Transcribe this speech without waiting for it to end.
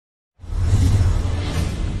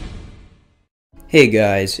Hey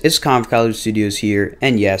guys, it's Conv College Studios here,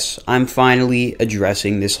 and yes, I'm finally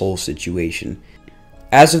addressing this whole situation.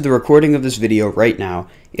 As of the recording of this video right now,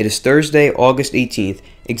 it is Thursday, August 18th,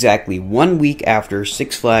 exactly 1 week after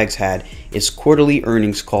Six Flags had its quarterly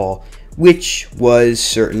earnings call, which was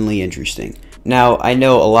certainly interesting. Now, I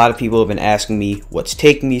know a lot of people have been asking me what's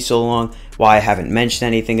taking me so long, why I haven't mentioned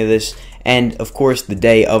anything of this, and of course the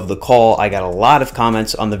day of the call I got a lot of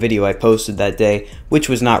comments on the video I posted that day, which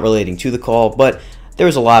was not relating to the call, but there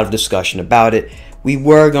was a lot of discussion about it. We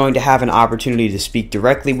were going to have an opportunity to speak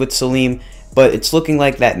directly with Selim, but it's looking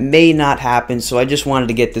like that may not happen, so I just wanted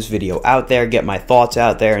to get this video out there, get my thoughts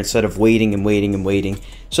out there instead of waiting and waiting and waiting.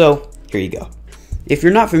 So here you go. If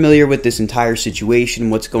you're not familiar with this entire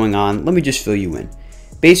situation, what's going on, let me just fill you in.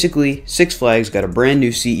 Basically, Six Flags got a brand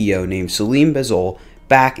new CEO named Selim Bassoul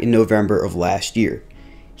back in November of last year.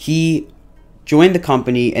 He joined the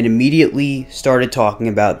company and immediately started talking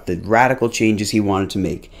about the radical changes he wanted to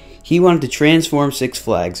make. He wanted to transform Six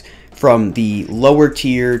Flags from the lower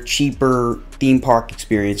tier, cheaper theme park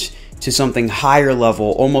experience to something higher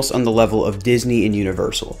level, almost on the level of Disney and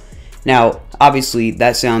Universal. Now, obviously,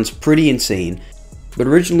 that sounds pretty insane, but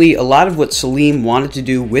originally a lot of what Selim wanted to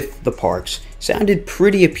do with the parks sounded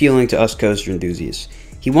pretty appealing to us coaster enthusiasts.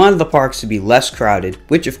 He wanted the parks to be less crowded,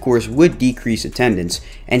 which of course would decrease attendance,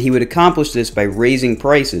 and he would accomplish this by raising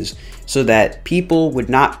prices so that people would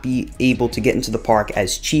not be able to get into the park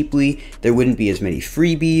as cheaply, there wouldn't be as many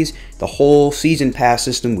freebies, the whole season pass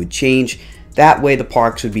system would change. That way the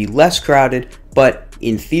parks would be less crowded, but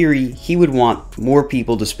in theory, he would want more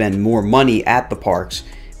people to spend more money at the parks,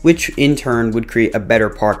 which in turn would create a better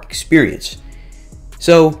park experience.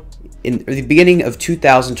 So, in the beginning of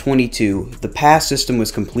 2022, the pass system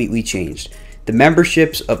was completely changed. The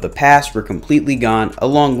memberships of the pass were completely gone,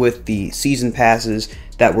 along with the season passes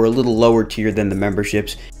that were a little lower tier than the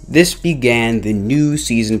memberships. This began the new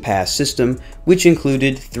season pass system, which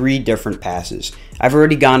included 3 different passes. I've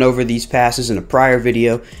already gone over these passes in a prior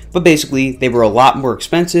video, but basically they were a lot more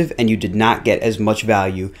expensive and you did not get as much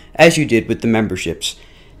value as you did with the memberships.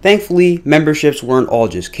 Thankfully, memberships weren't all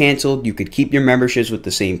just canceled. You could keep your memberships with the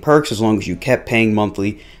same perks as long as you kept paying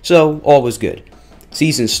monthly, so all was good.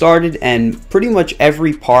 Season started and pretty much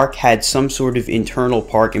every park had some sort of internal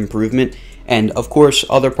park improvement, and of course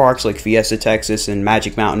other parks like Fiesta Texas and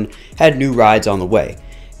Magic Mountain had new rides on the way.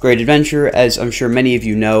 Great Adventure, as I'm sure many of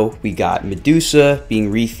you know, we got Medusa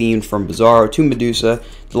being rethemed from Bizarro to Medusa,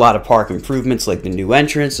 a lot of park improvements like the new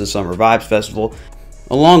entrance, the Summer Vibes Festival,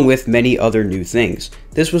 along with many other new things.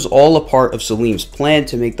 This was all a part of Selim's plan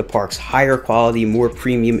to make the parks higher quality, more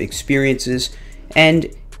premium experiences,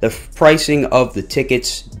 and the pricing of the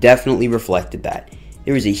tickets definitely reflected that.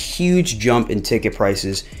 There was a huge jump in ticket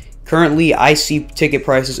prices. Currently, I see ticket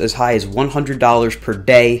prices as high as $100 per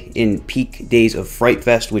day in peak days of Fright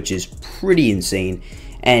Fest, which is pretty insane.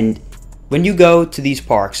 And when you go to these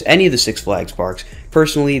parks, any of the Six Flags parks,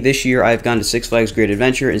 personally, this year I've gone to Six Flags Great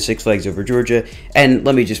Adventure and Six Flags Over Georgia, and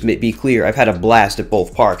let me just be clear, I've had a blast at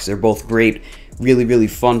both parks. They're both great, really, really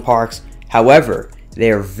fun parks. However, they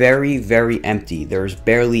are very, very empty. There's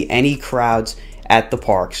barely any crowds at the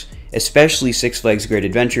parks, especially Six Flags Great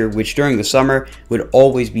Adventure, which during the summer would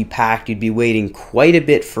always be packed. You'd be waiting quite a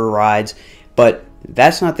bit for rides, but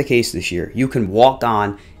that's not the case this year. You can walk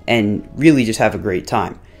on and really just have a great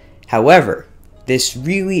time. However, this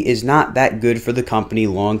really is not that good for the company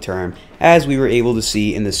long term, as we were able to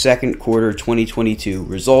see in the second quarter 2022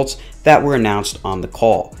 results that were announced on the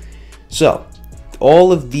call. So,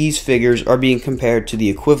 all of these figures are being compared to the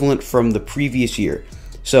equivalent from the previous year.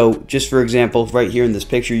 So, just for example, right here in this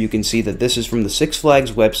picture, you can see that this is from the Six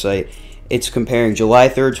Flags website. It's comparing July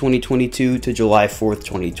 3rd, 2022 to July 4th,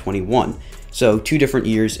 2021. So, 2 different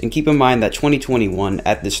years, and keep in mind that 2021,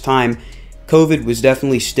 at this time, COVID was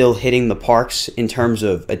definitely still hitting the parks in terms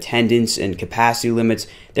of attendance and capacity limits.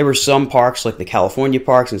 There were some parks like the California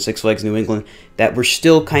parks and Six Flags New England that were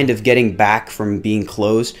still kind of getting back from being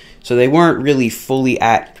closed, so they weren't really fully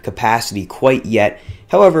at capacity quite yet.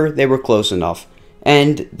 However, they were close enough.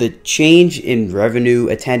 And the change in revenue,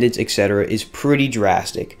 attendance, etc. is pretty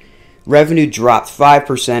drastic. Revenue dropped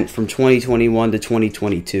 5% from 2021 to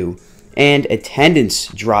 2022, and attendance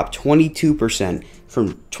dropped 22%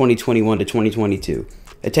 from 2021 to 2022.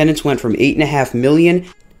 Attendance went from 8.5 million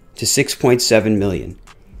to 6.7 million.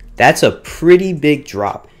 That's a pretty big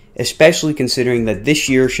drop, especially considering that this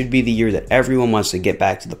year should be the year that everyone wants to get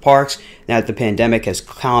back to the parks, now that the pandemic has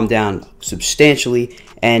calmed down substantially,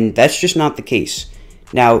 and that's just not the case.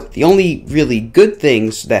 Now, the only really good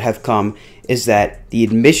things that have come is that the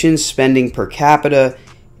admissions spending per capita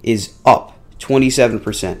is up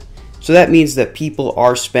 27%. So that means that people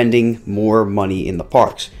are spending more money in the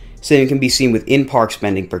parks. Same can be seen with in-park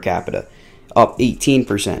spending per capita, up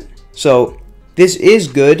 18%. So this is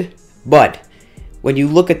good, but when you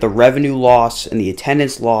look at the revenue loss and the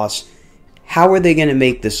attendance loss, how are they going to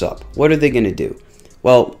make this up? What are they going to do?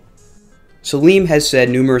 Well, Selim has said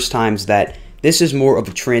numerous times that this is more of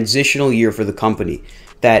a transitional year for the company,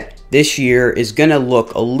 that this year is going to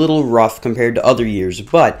look a little rough compared to other years,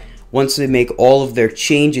 but once they make all of their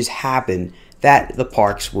changes happen, that the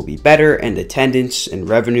parks will be better and attendance and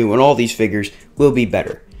revenue and all these figures will be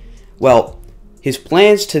better. Well, his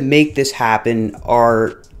plans to make this happen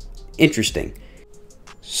are interesting.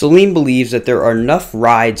 Selim believes that there are enough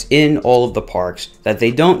rides in all of the parks that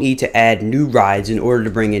they don't need to add new rides in order to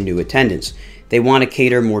bring in new attendance. They want to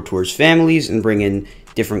cater more towards families and bring in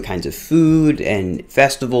different kinds of food and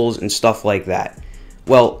festivals and stuff like that.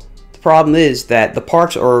 Well, the problem is that the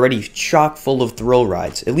parks are already chock full of thrill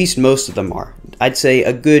rides. At least most of them are. I'd say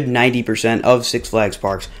a good 90% of Six Flags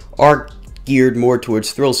parks are geared more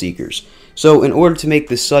towards thrill seekers. So in order to make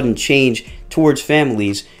this sudden change towards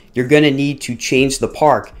families, you're going to need to change the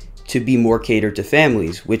park to be more catered to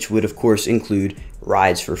families, which would of course include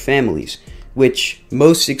rides for families, which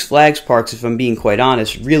most Six Flags parks, if I'm being quite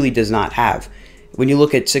honest, really does not have. When you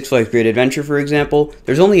look at Six Flags Great Adventure, for example,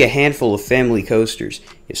 there's only a handful of family coasters. You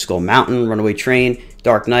have Skull Mountain, Runaway Train,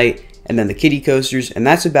 Dark Knight, and then the kiddie coasters, and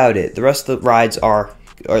that's about it. The rest of the rides are,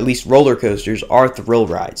 or at least roller coasters, are thrill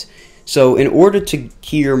rides. So in order to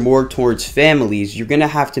gear more towards families, you're going to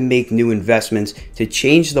have to make new investments to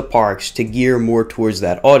change the parks to gear more towards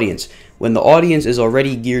that audience. When the audience is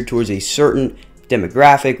already geared towards a certain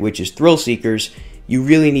demographic, which is thrill seekers, you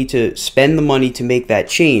really need to spend the money to make that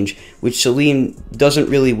change, which Selim doesn't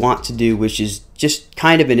really want to do, which is just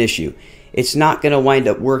kind of an issue. It's not going to wind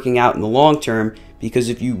up working out in the long term, because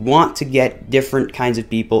if you want to get different kinds of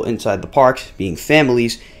people inside the parks, being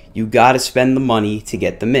families, you got to spend the money to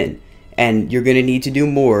get them in. And you're going to need to do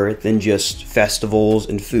more than just festivals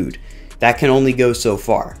and food. That can only go so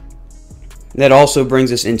far. That also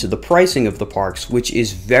brings us into the pricing of the parks, which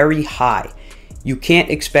is very high. You can't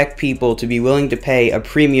expect people to be willing to pay a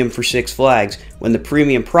premium for Six Flags when the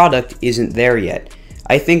premium product isn't there yet.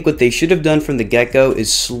 I think what they should have done from the get-go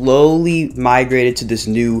is slowly migrated to this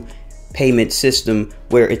new payment system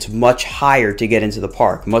where it's much higher to get into the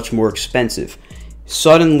park, much more expensive.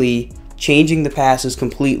 Suddenly changing the passes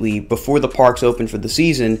completely before the parks open for the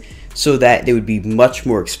season so that they would be much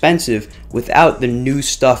more expensive without the new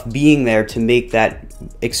stuff being there to make that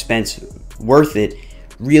expense worth it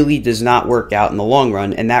really does not work out in the long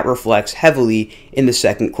run, and that reflects heavily in the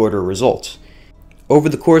second quarter results. Over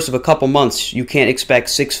the course of a couple months, you can't expect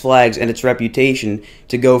Six Flags and its reputation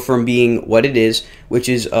to go from being what it is, which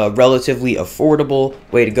is a relatively affordable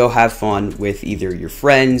way to go have fun with either your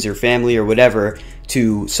friends or family or whatever,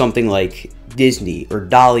 to something like Disney or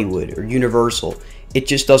Dollywood or Universal. It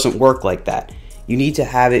just doesn't work like that. You need to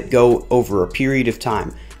have it go over a period of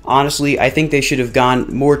time. Honestly, I think they should have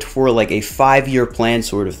gone more for like a 5-year plan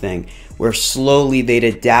sort of thing, where slowly they'd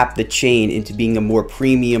adapt the chain into being a more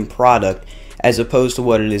premium product as opposed to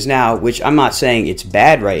what it is now, which I'm not saying it's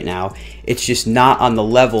bad right now, it's just not on the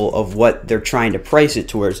level of what they're trying to price it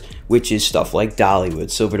towards, which is stuff like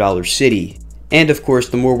Dollywood, Silver Dollar City, and of course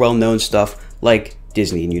the more well-known stuff like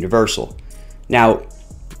Disney and Universal. Now,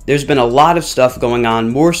 there's been a lot of stuff going on,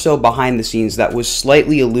 more so behind the scenes, that was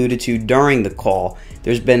slightly alluded to during the call.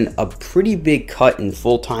 There's been a pretty big cut in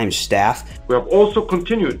full-time staff. We have also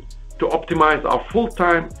continued to optimize our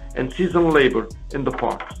full-time and seasonal labor in the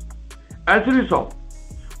parks. As a result,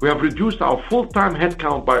 we have reduced our full-time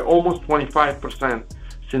headcount by almost 25%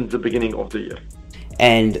 since the beginning of the year.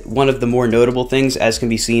 And one of the more notable things, as can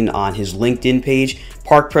be seen on his LinkedIn page,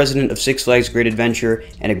 Park President of Six Flags Great Adventure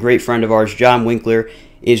and a great friend of ours, John Winkler,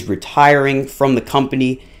 is retiring from the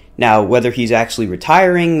company. Now, whether he's actually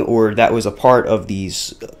retiring or that was a part of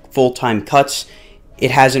these full-time cuts,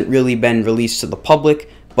 it hasn't really been released to the public,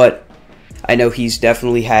 but I know he's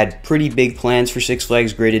definitely had pretty big plans for Six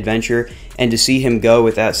Flags Great Adventure, and to see him go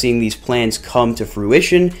without seeing these plans come to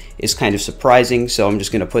fruition is kind of surprising, so I'm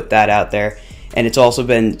just going to put that out there. And it's also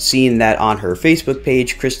been seen that on her Facebook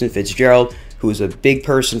page, Kristen Fitzgerald, who is a big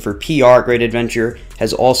person for PR at Great Adventure,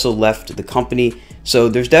 has also left the company. So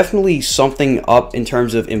there's definitely something up in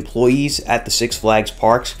terms of employees at the Six Flags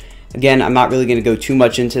parks. Again, I'm not really going to go too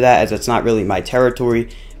much into that as that's not really my territory,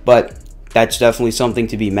 but that's definitely something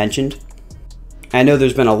to be mentioned. I know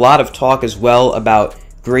there's been a lot of talk as well about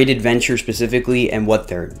Great Adventure specifically and what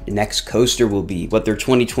their next coaster will be, what their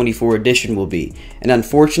 2024 edition will be. And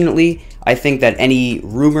unfortunately, I think that any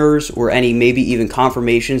rumors or any maybe even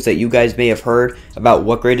confirmations that you guys may have heard about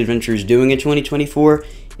what Great Adventure is doing in 2024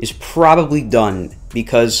 is probably done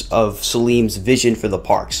because of Selim's vision for the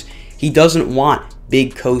parks. He doesn't want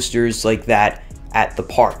big coasters like that at the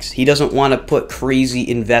parks. He doesn't want to put crazy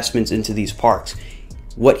investments into these parks.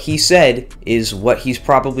 What he said is what he's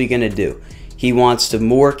probably going to do. He wants to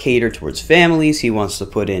more cater towards families. He wants to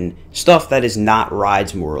put in stuff that is not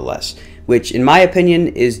rides, more or less, which in my opinion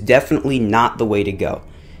is definitely not the way to go.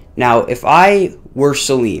 Now, if I were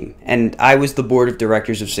Selim and I was the board of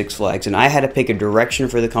directors of Six Flags and I had to pick a direction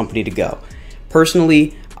for the company to go,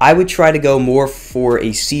 personally, I would try to go more for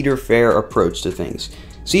a Cedar Fair approach to things.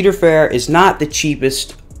 Cedar Fair is not the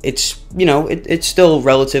cheapest. It's, you know, it's still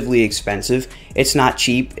relatively expensive. It's not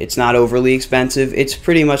cheap. It's not overly expensive. It's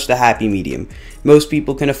pretty much the happy medium. Most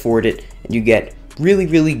people can afford it, and you get really,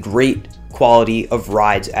 really great quality of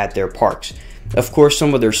rides at their parks. Of course,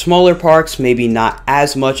 some of their smaller parks, maybe not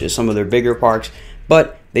as much as some of their bigger parks,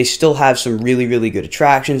 but they still have some really, really good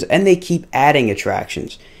attractions, and they keep adding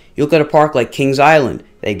attractions. You look at a park like Kings Island,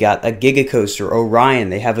 they got a Giga Coaster, Orion,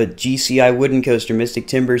 they have a GCI wooden coaster, Mystic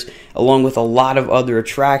Timbers, along with a lot of other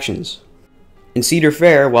attractions. In Cedar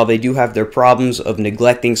Fair, while they do have their problems of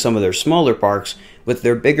neglecting some of their smaller parks, with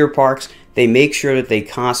their bigger parks, they make sure that they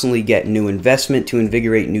constantly get new investment to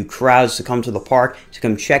invigorate new crowds to come to the park, to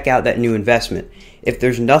come check out that new investment. If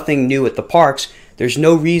there's nothing new at the parks, there's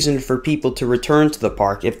no reason for people to return to the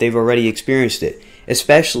park if they've already experienced it,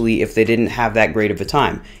 especially if they didn't have that great of a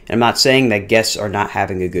time. And I'm not saying that guests are not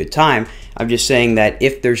having a good time. I'm just saying that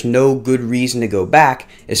if there's no good reason to go back,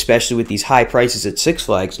 especially with these high prices at Six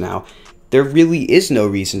Flags now, there really is no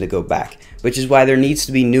reason to go back, which is why there needs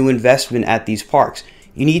to be new investment at these parks.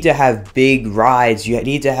 You need to have big rides, you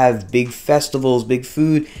need to have big festivals, big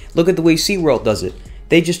food. Look at the way SeaWorld does it.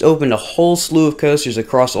 They just opened a whole slew of coasters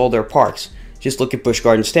across all their parks. Just look at Busch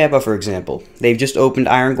Gardens Tampa, for example. They've just opened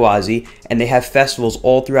Iron Gwazi, and they have festivals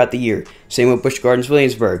all throughout the year. Same with Busch Gardens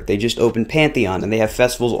Williamsburg. They just opened Pantheon, and they have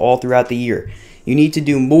festivals all throughout the year. You need to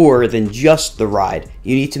do more than just the ride.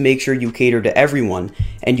 You need to make sure you cater to everyone,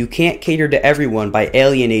 and you can't cater to everyone by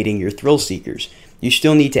alienating your thrill seekers. You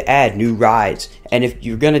still need to add new rides, and if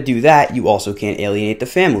you're going to do that, you also can't alienate the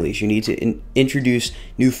families. You need to introduce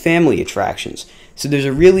new family attractions. So there's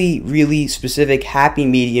a really, really specific happy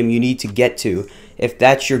medium you need to get to if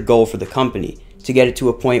that's your goal for the company, to get it to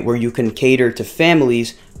a point where you can cater to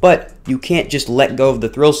families, but you can't just let go of the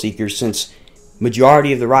thrill seekers, since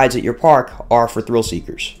majority of the rides at your park are for thrill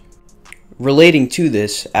seekers. Relating to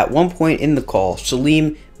this, at one point in the call,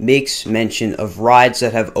 Selim makes mention of rides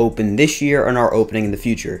that have opened this year and are opening in the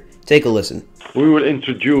future. Take a listen. We will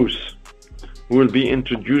be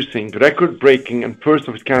introducing record-breaking and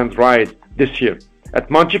first-of-its-kind ride this year. At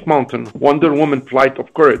Magic Mountain, Wonder Woman Flight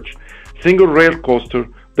of Courage, single rail coaster,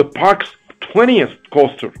 the park's 20th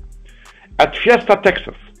coaster. At Fiesta,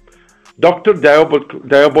 Texas, Dr.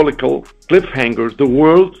 Diabolical Cliffhanger, the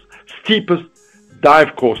world's steepest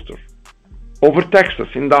dive coaster. Over Texas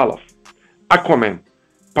in Dallas, Aquaman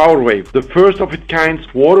Power Wave, the first of its kind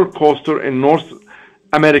water coaster in North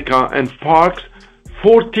America and park's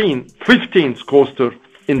 15th coaster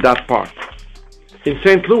in that park. In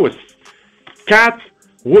St. Louis, Cat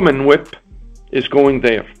Woman Whip is going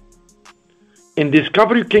there. In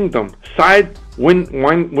Discovery Kingdom,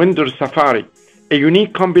 Sidewinder Safari, a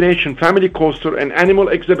unique combination family coaster and animal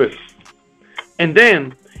exhibit. And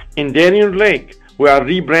then in Darien Lake, we are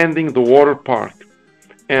rebranding the water park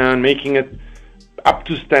and making it up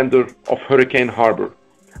to standard of Hurricane Harbor.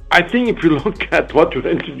 I think if you look at what we're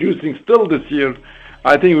introducing still this year,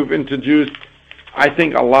 I think we've introduced,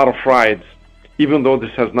 a lot of rides, even though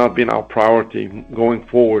this has not been our priority going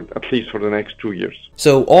forward, at least for the next 2 years.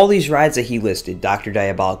 So all these rides that he listed, Dr.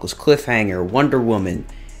 Diabolical's Cliffhanger, Wonder Woman,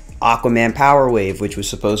 Aquaman Power Wave, which was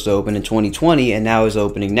supposed to open in 2020 and now is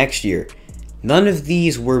opening next year, none of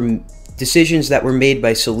these were decisions that were made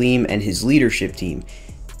by Selim and his leadership team.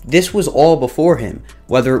 This was all before him.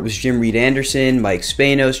 Whether it was Jim Reed Anderson, Mike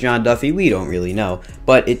Spanos, John Duffy, we don't really know.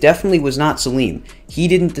 But it definitely was not Selim. He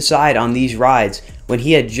didn't decide on these rides when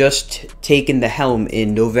he had just taken the helm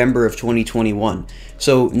in November of 2021.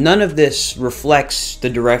 So none of this reflects the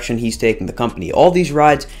direction he's taking the company. All these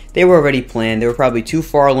rides, they were already planned. They were probably too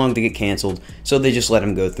far along to get canceled, so they just let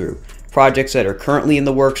them go through. Projects that are currently in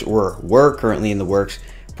the works or were currently in the works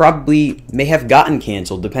probably may have gotten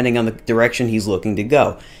canceled depending on the direction he's looking to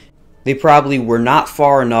go. They probably were not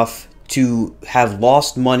far enough to have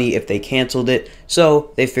lost money if they canceled it,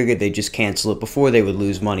 so they figured they'd just cancel it before they would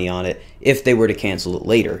lose money on it if they were to cancel it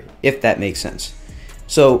later, if that makes sense.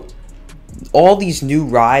 So all these new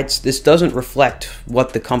rides, this doesn't reflect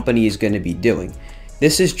what the company is going to be doing.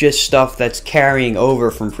 This is just stuff that's carrying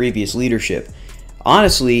over from previous leadership.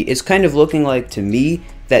 Honestly, it's kind of looking like to me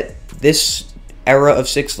that this era of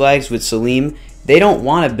Six Flags with Selim, they don't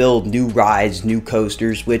want to build new rides, new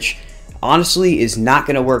coasters, which honestly is not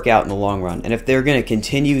going to work out in the long run. And if they're going to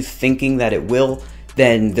continue thinking that it will,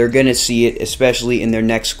 then they're going to see it, especially in their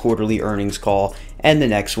next quarterly earnings call and the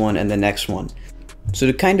next one and the next one. So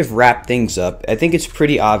to kind of wrap things up, I think it's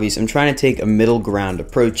pretty obvious. I'm trying to take a middle ground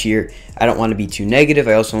approach here. I don't want to be too negative.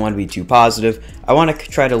 I also don't want to be too positive. I want to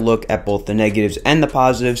try to look at both the negatives and the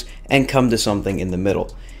positives and come to something in the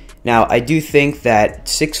middle. Now, I do think that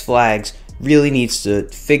Six Flags really needs to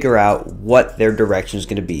figure out what their direction is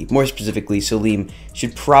going to be. More specifically, Selim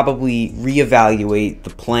should probably reevaluate the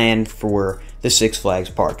plan for the Six Flags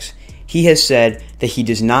parks. He has said that he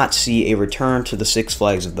does not see a return to the Six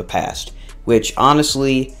Flags of the past, which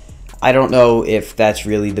honestly, I don't know if that's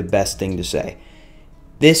really the best thing to say.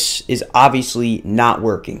 This is obviously not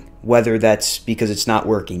working, whether that's because it's not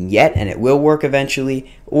working yet and it will work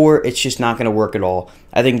eventually, or it's just not going to work at all.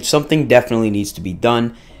 I think something definitely needs to be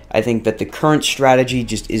done. I think that the current strategy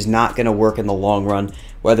just is not going to work in the long run,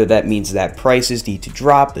 whether that means that prices need to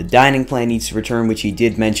drop, the dining plan needs to return, which he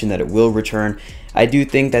did mention that it will return. I do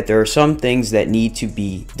think that there are some things that need to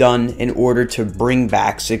be done in order to bring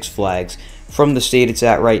back Six Flags from the state it's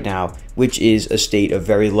at right now, which is a state of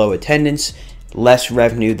very low attendance, less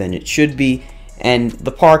revenue than it should be, and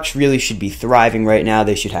the parks really should be thriving right now.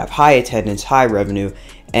 They should have high attendance, high revenue,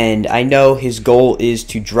 and I know his goal is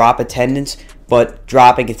to drop attendance, but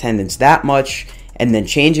dropping attendance that much and then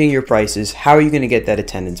changing your prices, how are you going to get that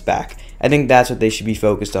attendance back? I think that's what they should be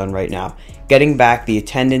focused on right now. Getting back the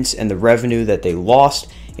attendance and the revenue that they lost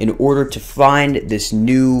in order to find this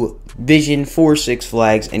new vision for Six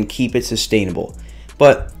Flags and keep it sustainable.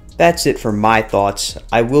 But that's it for my thoughts.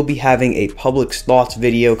 I will be having a public thoughts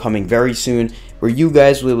video coming very soon where you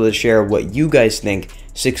guys will be able to share what you guys think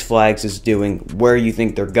Six Flags is doing, where you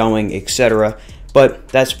think they're going, etc. But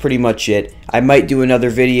that's pretty much it. I might do another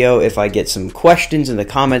video if I get some questions in the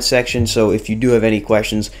comment section, so if you do have any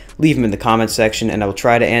questions, leave them in the comment section and I will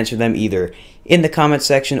try to answer them either in the comment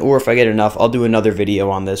section, or if I get enough, I'll do another video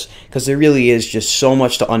on this, because there really is just so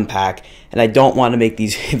much to unpack and I don't want to make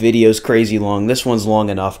these videos crazy long. This one's long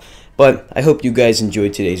enough, but I hope you guys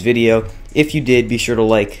enjoyed today's video. If you did, be sure to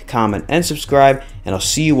like, comment, and subscribe, and I'll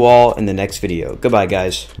see you all in the next video. Goodbye,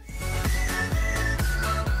 guys.